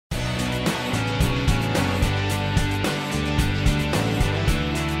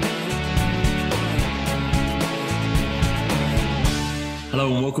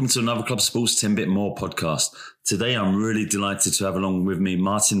Hello and welcome to another Club Sports 10-Bit More podcast. Today I'm really delighted to have along with me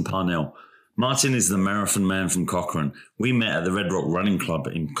Martin Parnell. Martin is the marathon man from Cochrane. We met at the Red Rock Running Club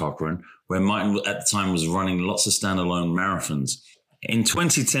in Cochrane, where Martin at the time was running lots of standalone marathons. In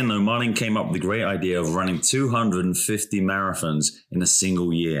 2010 though, Martin came up with the great idea of running 250 marathons in a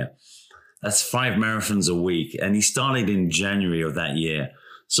single year. That's 5 marathons a week, and he started in January of that year.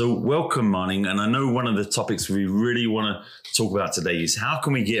 So welcome, Martin. And I know one of the topics we really want to talk about today is how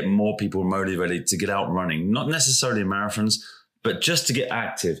can we get more people motivated to get out running, not necessarily marathons, but just to get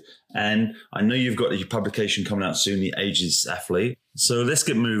active. And I know you've got your publication coming out soon, The Ageless Athlete. So let's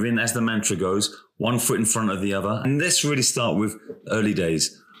get moving. As the mantra goes, one foot in front of the other. And let's really start with early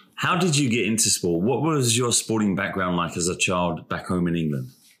days. How did you get into sport? What was your sporting background like as a child back home in England?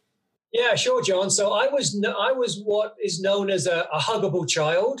 Yeah, sure, John. So I was what is known as a huggable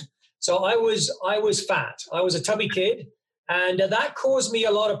child. So I was fat. I was a tubby kid, and that caused me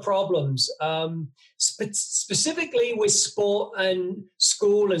a lot of problems, specifically with sport and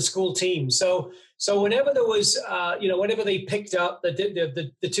school teams. So whenever there was, whenever they picked up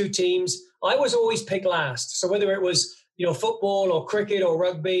the two teams, I was always picked last. So whether it was football or cricket or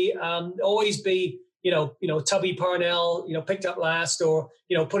rugby, always be Tubby Parnell, picked up last, or,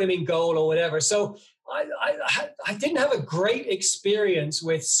 put him in goal or whatever. So I didn't have a great experience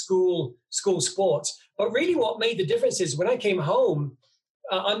with school sports. But really what made the difference is when I came home,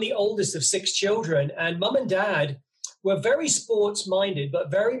 I'm the oldest of 6 children, and mum and dad were very sports minded, but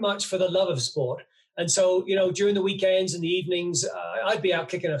very much for the love of sport. And so, during the weekends and the evenings, I'd be out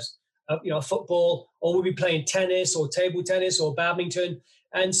kicking a football, or we'd be playing tennis or table tennis or badminton.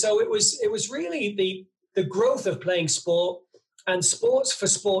 And so it was really the growth of playing sport and sports for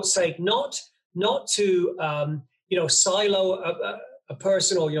sport's sake, not to silo a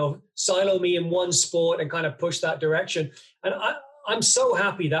person or silo me in one sport and kind of push that direction. And I'm so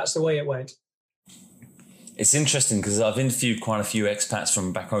happy that's the way it went. It's interesting because I've interviewed quite a few expats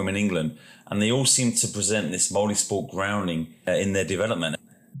from back home in England, and they all seem to present this multi-sport grounding in their development.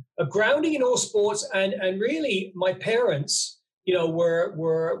 A grounding in all sports, and really my parents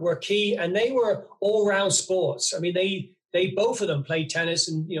were key, and they were all-round sports. I mean, they both of them played tennis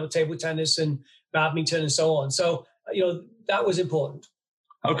and, table tennis and badminton and so on. So, that was important.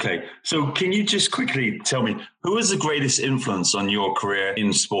 Okay. So can you just quickly tell me, who was the greatest influence on your career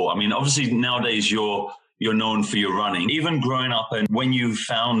in sport? I mean, obviously nowadays you're known for your running. Even growing up and when you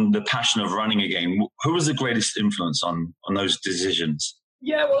found the passion of running again, who was the greatest influence on those decisions?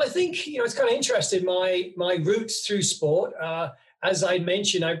 Yeah, well, I think, it's kind of interesting, my roots through sport. As I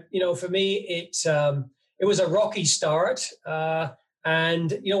mentioned, for me, it was a rocky start.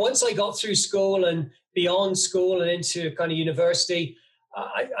 And once I got through school and beyond school and into kind of university,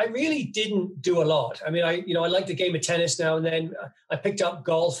 I really didn't do a lot. I mean, I like the game of tennis now and then. I picked up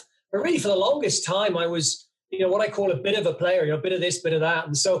golf. But really, for the longest time, I was, what I call a bit of a player, a bit of this, bit of that.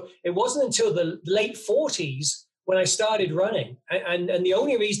 And so it wasn't until the late 40s when I started running. And the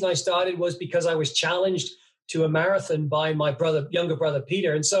only reason I started was because I was challenged to a marathon by my younger brother,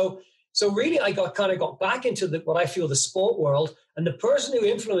 Peter. And so really I got back into what I feel the sport world. And the person who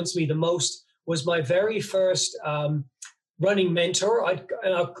influenced me the most was my very first running mentor.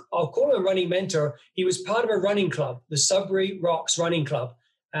 I'll call him a running mentor. He was part of a running club, the Sudbury Rocks Running Club.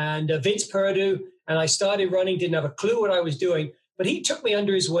 And Vince Perdue, and I started running, didn't have a clue what I was doing. But he took me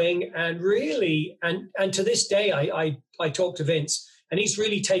under his wing, and really, and to this day, I talk to Vince, and he's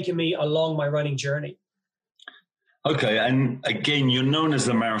really taken me along my running journey. Okay, and again, you're known as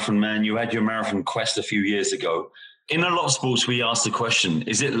the marathon man. You had your marathon quest a few years ago. In a lot of sports, we ask the question,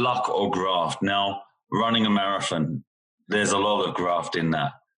 is it luck or graft? Now, running a marathon, there's a lot of graft in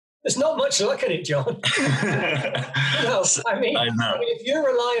that. There's not much luck in it, John. I mean, if you're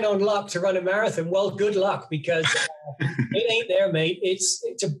relying on luck to run a marathon, well, good luck, because it ain't there, mate. It's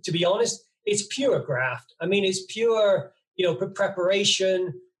to be honest, it's pure graft. I mean, it's pure,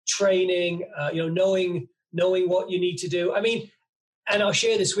 preparation, training, knowing what you need to do. I mean, and I'll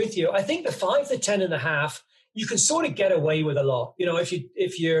share this with you. I think the 5 to 10 and a half, you can sort of get away with a lot.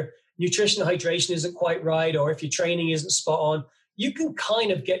 If your nutrition hydration isn't quite right, or if your training isn't spot on, you can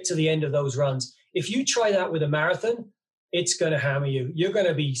kind of get to the end of those runs. If you try that with a marathon, it's going to hammer you. You're going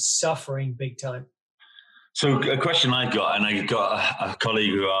to be suffering big time. So a question I got, and I got a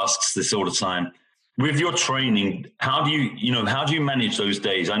colleague who asks this all the time, with your training, how do you manage those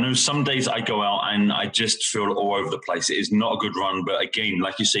days? I know some days I go out and I just feel all over the place. It is not a good run, but again,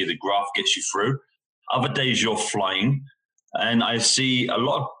 like you say, the graph gets you through. Other days you're flying, and I see a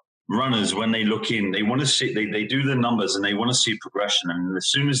lot of runners, when they look in, they want to see, they do the numbers and they want to see progression. And as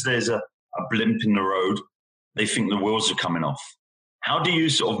soon as there's a blimp in the road, they think the wheels are coming off. How do you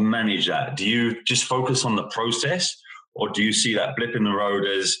sort of manage that? Do you just focus on the process, or do you see that blip in the road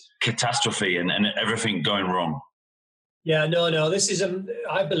as catastrophe and everything going wrong? Yeah, no. This is,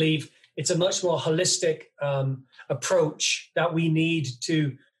 I believe it's a much more holistic approach that we need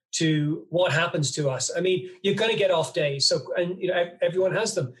to what happens to us. I mean, you're going to get off days. So, and everyone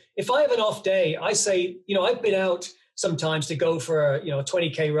has them. If I have an off day, I say, I've been out sometimes to go for a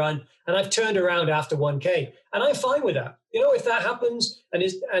 20K run, and I've turned around after 1K, and I'm fine with that. If that happens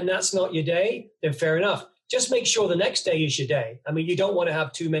and that's not your day, then fair enough. Just make sure the next day is your day. I mean, you don't want to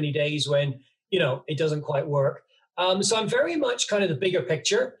have too many days when, it doesn't quite work. So I'm very much kind of the bigger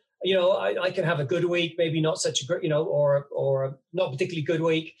picture. I can have a good week, maybe not such a great, or not particularly good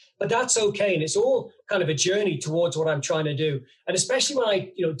week, but that's okay. And it's all kind of a journey towards what I'm trying to do. And especially when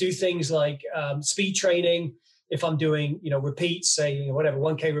I, do things like speed training, if I'm doing, repeats, say, whatever,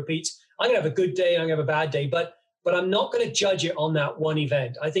 1K repeats, I'm going to have a good day and I'm going to have a bad day, but I'm not going to judge it on that one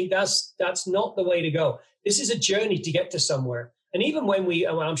event. I think that's not the way to go. This is a journey to get to somewhere. And even when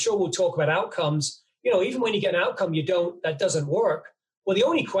I'm sure we'll talk about outcomes, even when you get an outcome that doesn't work, well, the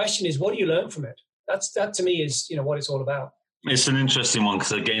only question is, what do you learn from it? That to me is, what it's all about. It's an interesting one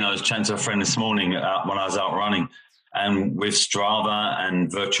because, again, I was chatting to a friend this morning when I was out running, and with Strava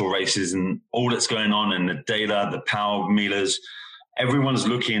and virtual races and all that's going on and the data, the power meters, everyone's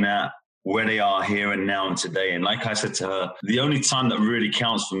looking at where they are here and now and today. And like I said to her, the only time that really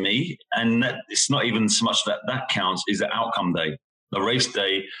counts for me, and that it's not even so much that counts, is the outcome day, the race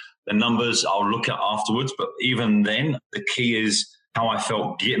day. The numbers I'll look at afterwards, but even then, the key is how I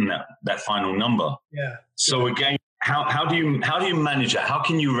felt getting that final number. Yeah. So again, how do you manage that? How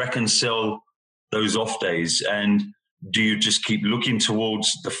can you reconcile those off days? And do you just keep looking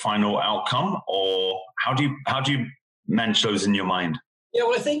towards the final outcome, or how do you manage those in your mind? Yeah,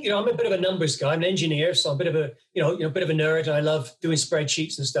 well, I think, I'm a bit of a numbers guy. I'm an engineer, so I'm a bit of a, bit of a nerd, and I love doing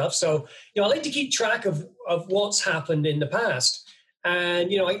spreadsheets and stuff. So, I like to keep track of what's happened in the past.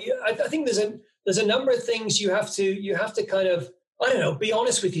 And, I think there's a number of things you have to kind of, I don't know, be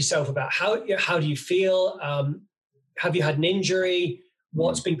honest with yourself about how do you feel? Have you had an injury?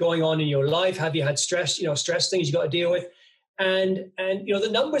 What's been going on in your life? Have you had stress, stress things you got to deal with? And the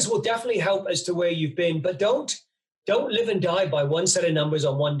numbers will definitely help as to where you've been, but don't live and die by one set of numbers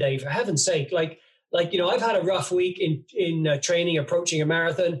on one day, for heaven's sake. Like, I've had a rough week in training, approaching a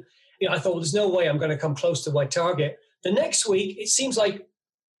marathon. I thought, well, there's no way I'm going to come close to my target. The next week, it seems like,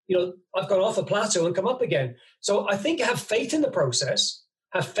 I've gone off a plateau and come up again. So I think have faith in the process,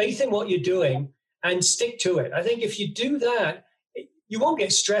 have faith in what you're doing, and stick to it. I think if you do that, you won't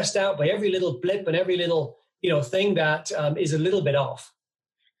get stressed out by every little blip and every little, thing that is a little bit off.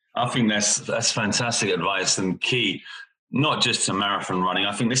 I think that's fantastic advice and key, not just to marathon running.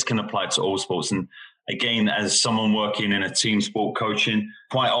 I think this can apply to all sports. And again, as someone working in a team sport coaching,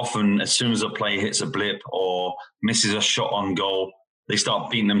 quite often, as soon as a player hits a blip or misses a shot on goal, they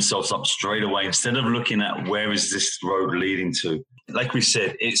start beating themselves up straight away instead of looking at where is this road leading to. Like we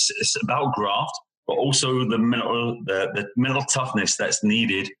said, it's about graft, but also the mental toughness that's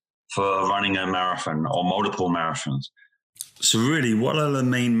needed for running a marathon or multiple marathons. So really, what are the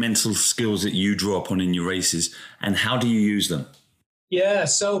main mental skills that you draw upon in your races, and how do you use them? Yeah,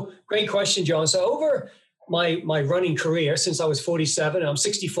 so great question, John. So over my running career, since I was 47, I'm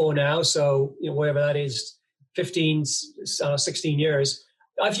 64 now, so whatever that is, 16 years,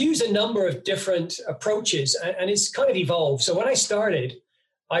 I've used a number of different approaches, and it's kind of evolved. So when I started,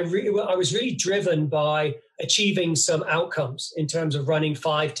 I was really driven by achieving some outcomes in terms of running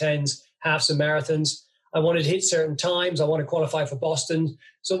 5, 10s, halves and marathons. I wanted to hit certain times. I want to qualify for Boston.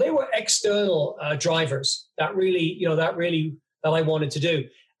 So they were external drivers that I wanted to do.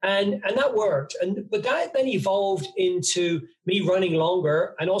 And that worked. But that then evolved into me running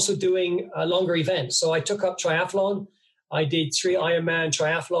longer and also doing longer events. So I took up triathlon. I did 3 Ironman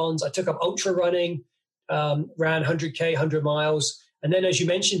triathlons. I took up ultra running, ran 100K, 100 miles. And then, as you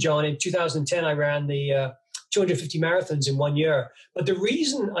mentioned, John, in 2010, I ran the 250 marathons in 1 year. But the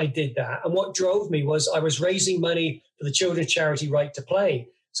reason I did that and what drove me was I was raising money for the children's charity Right to Play.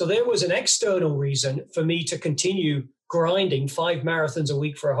 So there was an external reason for me to continue grinding 5 marathons a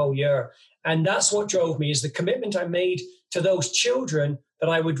week for a whole year. And that's what drove me, is the commitment I made to those children that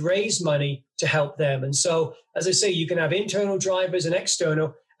I would raise money to help them. And so, as I say, you can have internal drivers and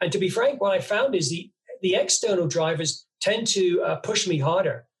external. And to be frank, what I found is the external drivers tend to push me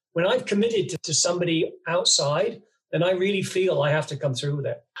harder. When I've committed to somebody outside, then I really feel I have to come through with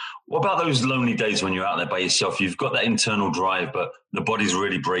it. What about those lonely days when you're out there by yourself? You've got that internal drive, but the body's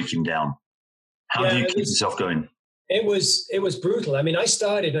really breaking down. How do you keep yourself going? It was brutal. I mean, I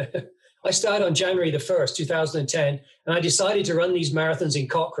started I started on January the 1st, 2010, and I decided to run these marathons in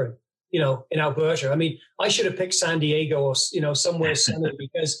Cochrane, in Alberta. I mean, I should have picked San Diego or, somewhere sunny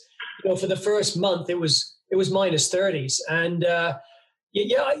because, for the first month it was minus 30s. And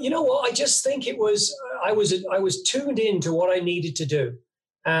you know what? I just think I was tuned into what I needed to do.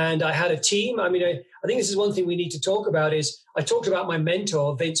 And I had a team. I mean, I think this is one thing we need to talk about is I talked about my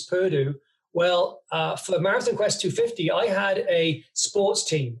mentor, Vince Perdue. Well, for Marathon Quest 250, I had a sports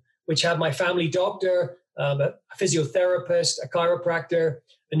team, which had my family doctor, a physiotherapist, a chiropractor,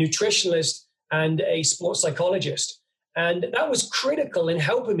 a nutritionist, and a sports psychologist. And that was critical in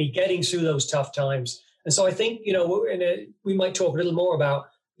helping me getting through those tough times. And so I think, we might talk a little more about,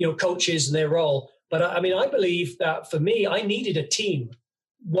 coaches and their role. But I mean, I believe that for me, I needed a team.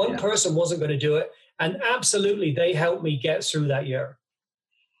 One person wasn't going to do it. And absolutely, they helped me get through that year.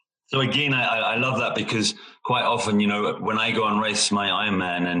 So again, I love that because quite often, when I go and race my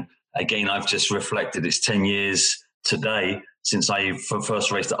Ironman, and again, I've just reflected it's 10 years today since I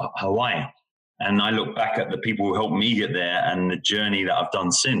first raced at Hawaii. And I look back at the people who helped me get there and the journey that I've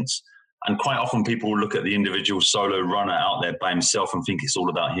done since. And quite often people look at the individual solo runner out there by himself and think it's all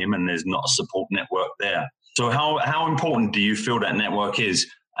about him and there's not a support network there. So how important do you feel that network is,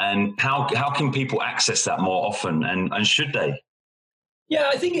 and how can people access that more often, and should they? Yeah,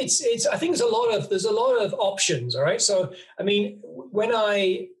 I think I think there's a lot of options. All right. So, I mean, when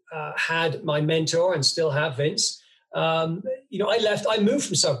I had my mentor and still have Vince, I moved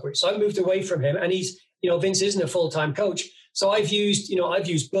from Sudbury. So I moved away from him, and Vince isn't a full-time coach. So I've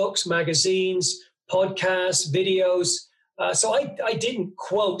used books, magazines, podcasts, videos. So I didn't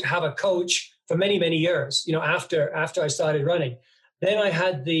have a coach for many, many years, after I started running. Then I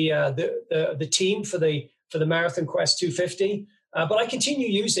had the team for the Marathon Quest 250. But I continue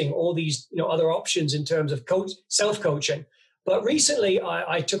using all these, other options in terms of self-coaching. But recently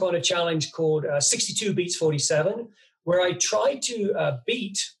I took on a challenge called 62 Beats 47, where I tried to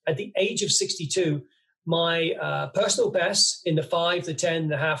beat at the age of 62 my personal best in the 5, the 10,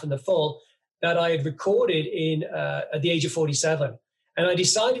 the half, and the full that I had recorded at the age of 47. And I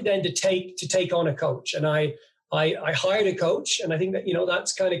decided then to take on a coach, and I hired a coach, and I think that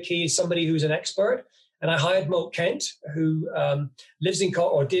that's kind of key, somebody who's an expert. And I hired Moke Kent, who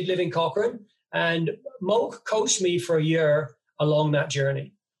did live in Cochrane. And Moke coached me for a year along that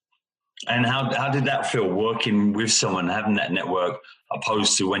journey. And how did that feel, working with someone, having that network,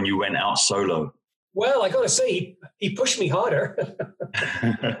 opposed to when you went out solo? Well, I got to say, he pushed me harder.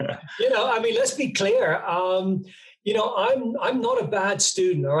 Let's be clear. I'm not a bad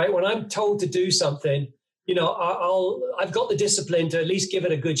student, all right? When I'm told to do something, I've got the discipline to at least give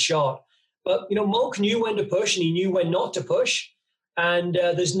it a good shot. But, Moke knew when to push and he knew when not to push. And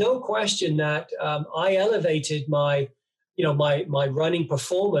there's no question that I elevated my running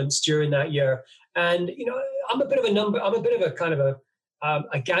performance during that year. And, I'm a bit of a kind of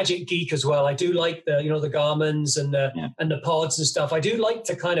a gadget geek as well. I do like the Garmin's and the pods and stuff. I do like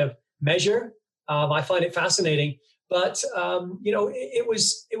to kind of measure. I find it fascinating. But, it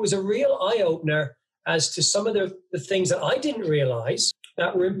was a real eye-opener as to some of the things that I didn't realize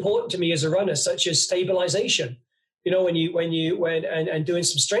that were important to me as a runner, such as stabilization. When doing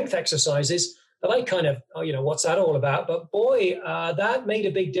some strength exercises that I kind of, what's that all about? But boy, that made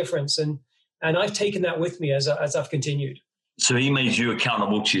a big difference, and I've taken that with me as I've continued. So he made you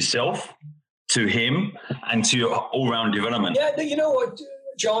accountable to yourself, to him, and to your all-round development. Yeah, you know what,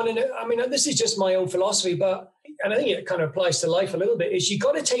 John, and I mean, this is just my own philosophy, and I think it kind of applies to life a little bit, is you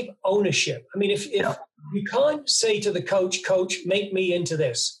got to take ownership. I mean, if you can't say to the coach, make me into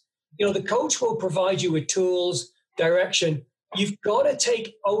this. The coach will provide you with tools, direction. You've got to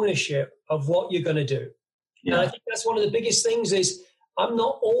take ownership of what you're going to do. Yeah. And I think that's one of the biggest things is I'm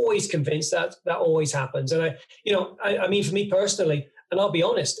not always convinced that always happens. And I mean, for me personally, and I'll be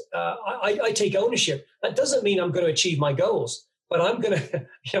honest, I take ownership. That doesn't mean I'm going to achieve my goals, but I'm going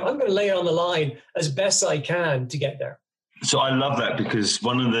to lay it on the line as best I can to get there. So I love that, because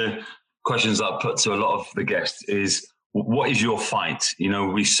one of the questions I put to a lot of the guests is, what is your fight?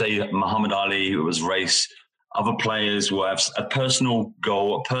 We say Muhammad Ali, who was race, other players who have a personal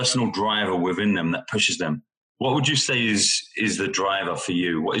goal, a personal driver within them that pushes them. What would you say is the driver for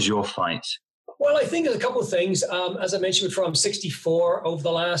you? What is your fight? Well, I think there's a couple of things. As I mentioned before, I'm 64. Over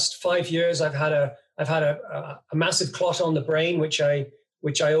the last 5 years, I've had a massive clot on the brain, which I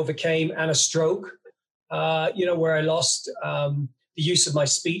overcame, and a stroke. Where I lost the use of my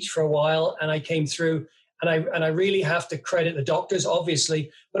speech for a while, and I came through. And I really have to credit the doctors,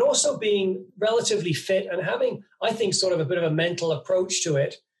 obviously, but also being relatively fit and having, I think, sort of a bit of a mental approach to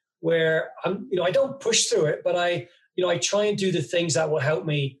it, where I don't push through it, but I try and do the things that will help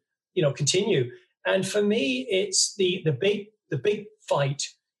me continue. And for me, it's the big fight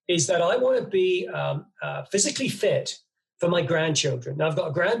is that I want to be physically fit for my grandchildren. Now, I've got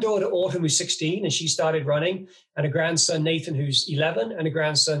a granddaughter, Autumn, who's 16, and she started running, and a grandson, Nathan, who's 11, and a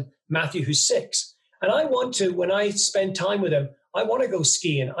grandson, Matthew, who's 6. And I want to, when I spend time with them, I want to go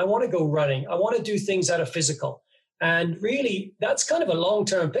skiing. I want to go running. I want to do things that are physical. And really, that's kind of a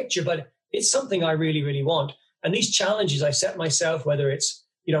long-term picture, but it's something I really, really want. And these challenges I set myself, whether it's,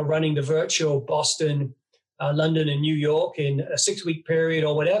 running the virtual Boston, London, and New York in a 6-week period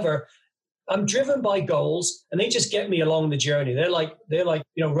or whatever, I'm driven by goals, and they just get me along the journey. They're like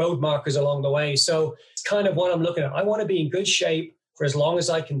road markers along the way. So it's kind of what I'm looking at. I want to be in good shape for as long as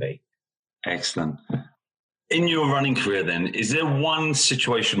I can be. Excellent. In your running career, then, is there one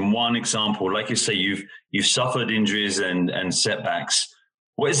situation, one example, like you say, you've suffered injuries and setbacks?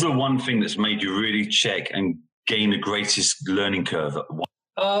 What is the one thing that's made you really check and gain the greatest learning curve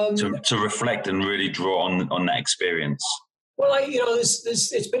to reflect and really draw on that experience? Well,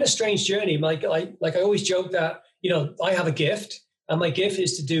 it's been a strange journey. Like I always joke that, I have a gift, and my gift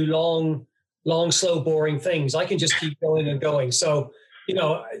is to do long, slow, boring things. I can just keep going and going. So,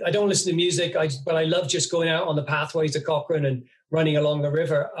 I don't listen to music, but I love just going out on the pathways of Cochrane and running along the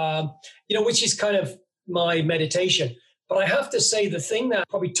river, which is kind of my meditation. But I have to say the thing that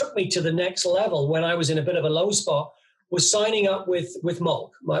probably took me to the next level when I was in a bit of a low spot was signing up with Malk,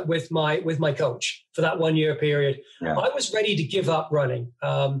 with my coach for that 1 year period. Yeah. I was ready to give up running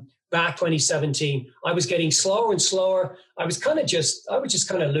back 2017. I was getting slower and slower. I was just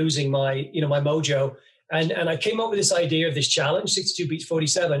kind of losing my mojo. And I came up with this idea of this challenge, 62 beats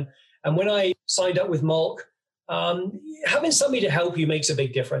 47. And when I signed up with Malk, having somebody to help you makes a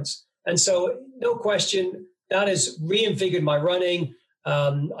big difference. And so no question, that has reinvigorated my running.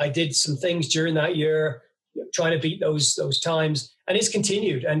 I did some things during that year, trying to beat those times, and it's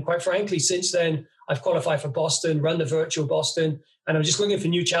continued. And quite frankly, since then, I've qualified for Boston, run the virtual Boston, and I'm just looking for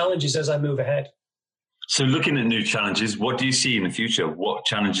new challenges as I move ahead. So looking at new challenges, what do you see in the future? What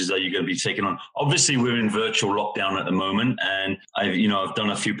challenges are you going to be taking on? Obviously, we're in virtual lockdown at the moment, and I've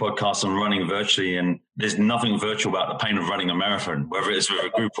done a few podcasts on running virtually, and there's nothing virtual about the pain of running a marathon, whether it's with a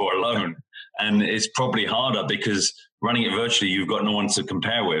group or alone. And it's probably harder because running it virtually, you've got no one to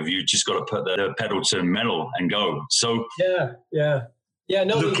compare with. You just got to put the pedal to the metal and go. So yeah.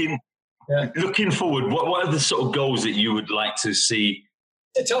 No, looking forward, what are the sort of goals that you would like to see?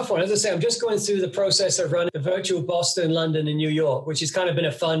 It's a tough one. As I say, I'm just going through the process of running the virtual Boston, London, and New York, which has kind of been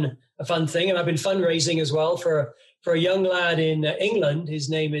a fun thing. And I've been fundraising as well for a young lad in England. His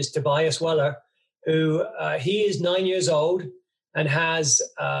name is Tobias Weller, who he is 9 years old and has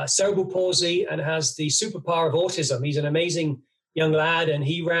cerebral palsy and has the superpower of autism. He's an amazing young lad, and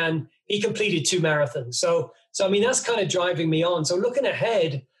he completed 2 marathons. So I mean, that's kind of driving me on. So looking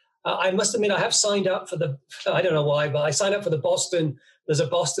ahead, I must admit, I have signed up for I don't know why, but I signed up for the Boston. There's a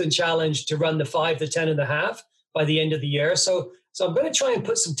Boston challenge to run the 5, the 10 and a half by the end of the year. So I'm going to try and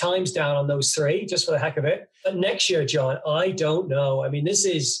put some times down on those 3 just for the heck of it. But next year, John, I don't know. I mean,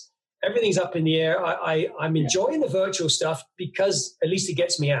 everything's up in the air. I'm enjoying the virtual stuff because at least it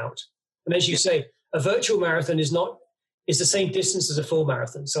gets me out. And as you say, a virtual marathon is the same distance as a full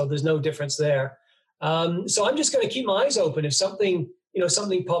marathon. So there's no difference there. So I'm just going to keep my eyes open. If something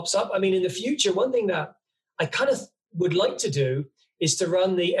pops up, I mean, in the future, one thing that I kind of would like to do is to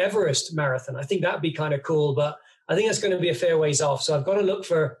run the Everest Marathon. I think that'd be kind of cool, but I think that's going to be a fair ways off. So I've got to look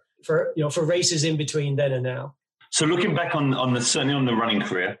for races in between then and now. So looking back certainly on the running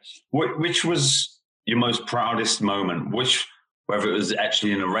career, which was your most proudest moment? Whether it was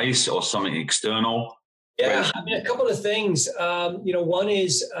actually in a race or something external? Yeah, I mean, a couple of things. One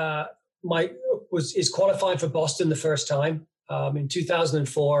is is qualifying for Boston the first time in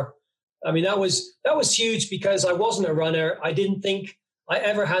 2004. I mean, that was huge because I wasn't a runner. I didn't think I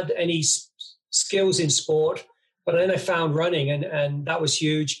ever had any skills in sport, but then I found running, and that was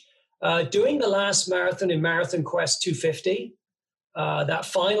huge. Doing the last marathon in Marathon Quest 250, that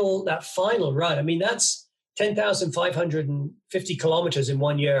final run. I mean, that's 10,550 kilometers in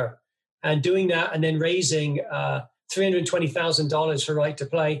 1 year, and doing that and then raising $320,000 for Right to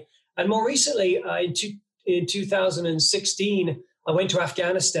Play. And more recently, in 2016, I went to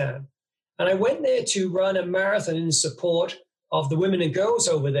Afghanistan. And I went there to run a marathon in support of the women and girls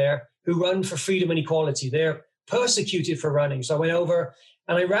over there who run for freedom and equality. They're persecuted for running. So I went over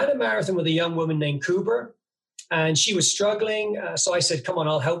and I ran a marathon with a young woman named Cooper, and she was struggling. So I said, come on,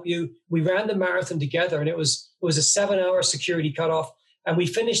 I'll help you. We ran the marathon together, and it was a 7-hour security cutoff. And we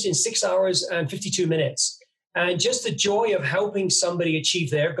finished in 6 hours and 52 minutes. And just the joy of helping somebody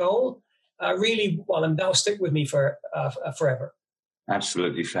achieve their goal that'll stick with me for forever.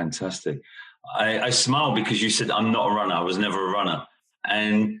 Absolutely fantastic. I smile because you said I'm not a runner. I was never a runner.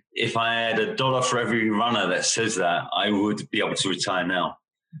 And if I had $1 for every runner that says that, I would be able to retire now.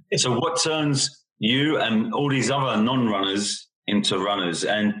 So what turns you and all these other non-runners into runners?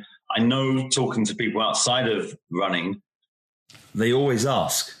 And I know talking to people outside of running, they always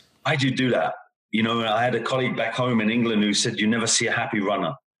ask, why do you do that? You know, I had a colleague back home in England who said, you never see a happy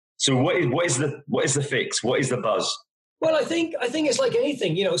runner. So what is the fix? What is the buzz? Well, I think it's like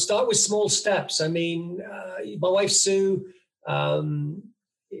anything, you know, start with small steps. I mean, my wife, Sue,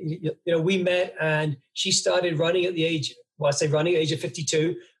 you know, we met and she started running at the age, well, I say running at the age of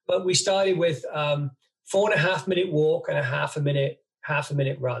 52, but we started with 4.5 minute walk and a half a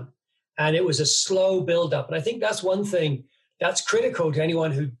minute run. And it was a slow build up. And I think that's one thing that's critical to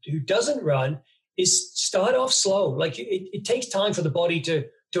anyone who doesn't run is start off slow. Like it takes time for the body to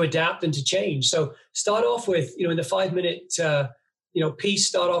adapt and to change. So start off with, you know, in the 5 minute, piece,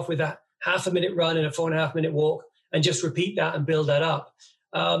 start off with a half a minute run and a 4.5 minute walk and just repeat that and build that up.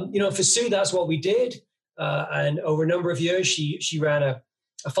 You know, for Sue, that's what we did. And over a number of years, she ran a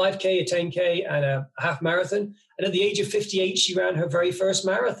 5K, a 10K and a half marathon. And at the age of 58, she ran her very first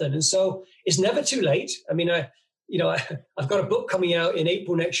marathon. And so it's never too late. I mean, I've got a book coming out in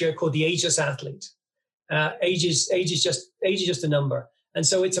April next year called The Ageless Athlete. Age is just a number. And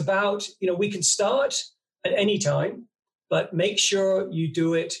so it's about, you know, we can start at any time, but make sure you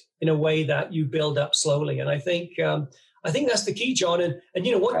do it in a way that you build up slowly. And I think that's the key, John. And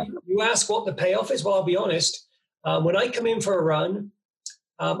you know what, you ask what the payoff is. Well, I'll be honest. When I come in for a run,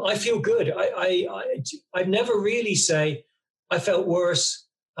 I feel good. I never really say I felt worse,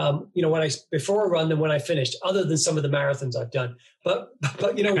 you know, before a run than when I finished, other than some of the marathons I've done. But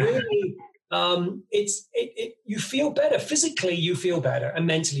you know, really, you feel better physically. You feel better, and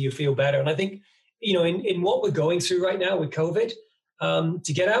mentally you feel better. And I think, you know, in what we're going through right now with COVID,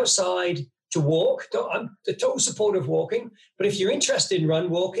 to get outside, to walk. I'm the total supporter of walking, but if you're interested in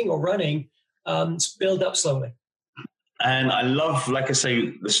walking or running, build up slowly. And I love, like I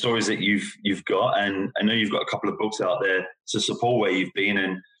say, the stories that you've got, and I know you've got a couple of books out there to support where you've been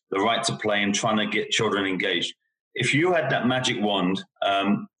and the right to play and trying to get children engaged. If you had that magic wand,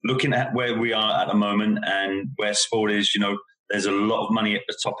 looking at where we are at the moment and where sport is, you know, there's a lot of money at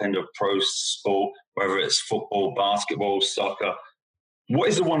the top end of pro sport, whether it's football, basketball, soccer. What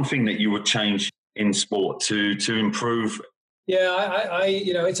is the one thing that you would change in sport to improve? Yeah,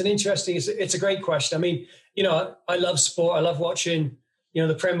 you know, it's a great question. I mean, you know, I love sport. I love watching, you know,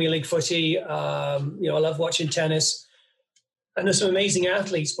 the Premier League footy. You know, I love watching tennis. And there's some amazing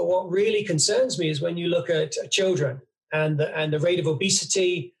athletes. But what really concerns me is when you look at children and the rate of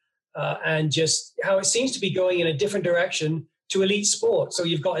obesity and just how it seems to be going in a different direction to elite sport. So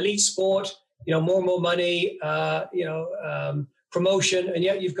you've got elite sport, you know, more and more money, promotion. And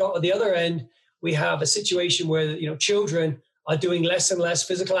yet you've got at the other end, we have a situation where, you know, children are doing less and less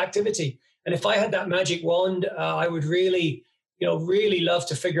physical activity. And if I had that magic wand, I would really love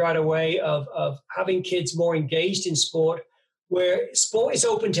to figure out a way of having kids more engaged in sport, where sport is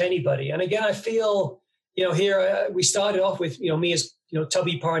open to anybody. And again, I feel, you know, here we started off with, you know, me as, you know,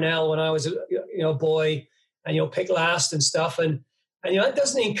 Tubby Parnell when I was a boy, and, you know, pick last and stuff. And you know, that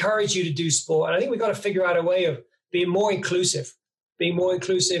doesn't encourage you to do sport. And I think we've got to figure out a way of being more inclusive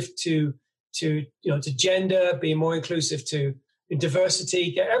to gender, being more inclusive to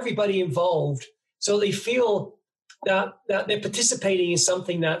diversity, get everybody involved so they feel that they're participating in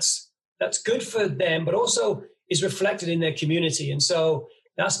something that's good for them, but also is reflected in their community. And so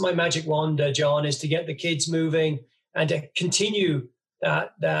that's my magic wand, John, is to get the kids moving and to continue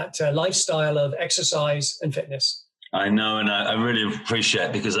that lifestyle of exercise and fitness. I know, and I really appreciate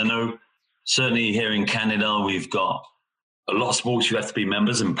it, because I know certainly here in Canada, we've got a lot of sports you have to be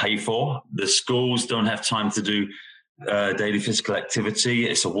members and pay for. The schools don't have time to do daily physical activity.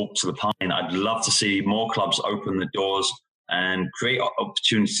 It's a walk to the park. I'd love to see more clubs open the doors and create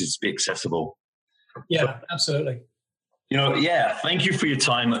opportunities to be accessible. Yeah, absolutely. You know, yeah, thank you for your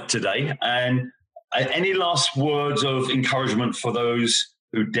time today. And any last words of encouragement for those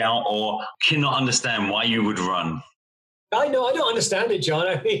who doubt or cannot understand why you would run? I know, I don't understand it, John.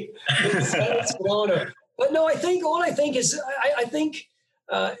 I mean, it's an honor. But no, I think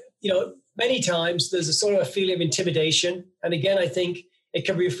you know, many times there's a sort of a feeling of intimidation. And again, I think it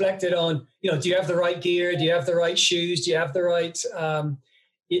can be reflected on, you know, do you have the right gear? Do you have the right shoes? Do you have the right,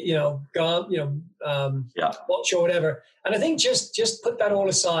 watch or whatever? And I think just put that all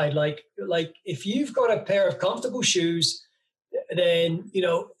aside. Like if you've got a pair of comfortable shoes, then, you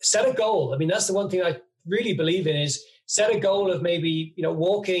know, set a goal. I mean, that's the one thing I really believe in, is set a goal of maybe, you know,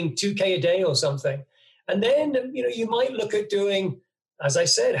 walking 2K a day or something. And then, you know, you might look at doing as I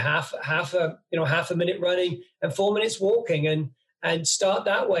said, half a minute running and 4 minutes walking, and start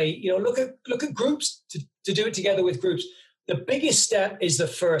that way. Look at groups to do it together with groups. The biggest step is the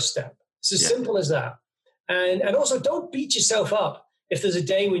first step. It's as simple as that. And also, don't beat yourself up if there's a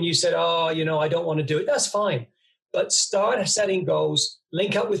day when you said, I don't want to do it. That's fine. But start setting goals,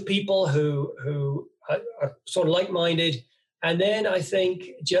 link up with people who are sort of like-minded. And then I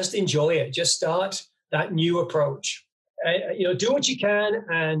think just enjoy it. Just start that new approach. Do what you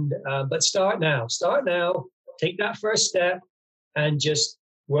can, but start now. Start now. Take that first step and just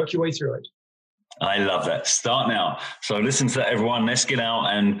work your way through it. I love that. Start now. So listen to that, everyone. Let's get out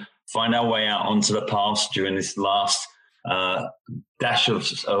and find our way out onto the paths during this last dash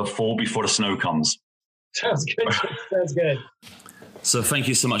of fall before the snow comes. Sounds good. Sounds good. So thank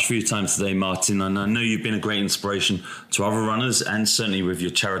you so much for your time today, Martin. And I know you've been a great inspiration to other runners and certainly with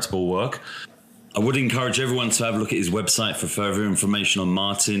your charitable work. I would encourage everyone to have a look at his website for further information on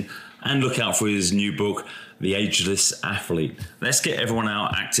Martin and look out for his new book, The Ageless Athlete. Let's get everyone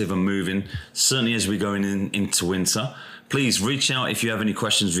out active and moving, certainly as we're going into winter. Please reach out if you have any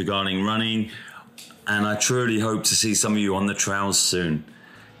questions regarding running, and I truly hope to see some of you on the trails soon.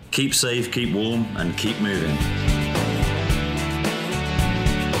 Keep safe, keep warm, and keep moving.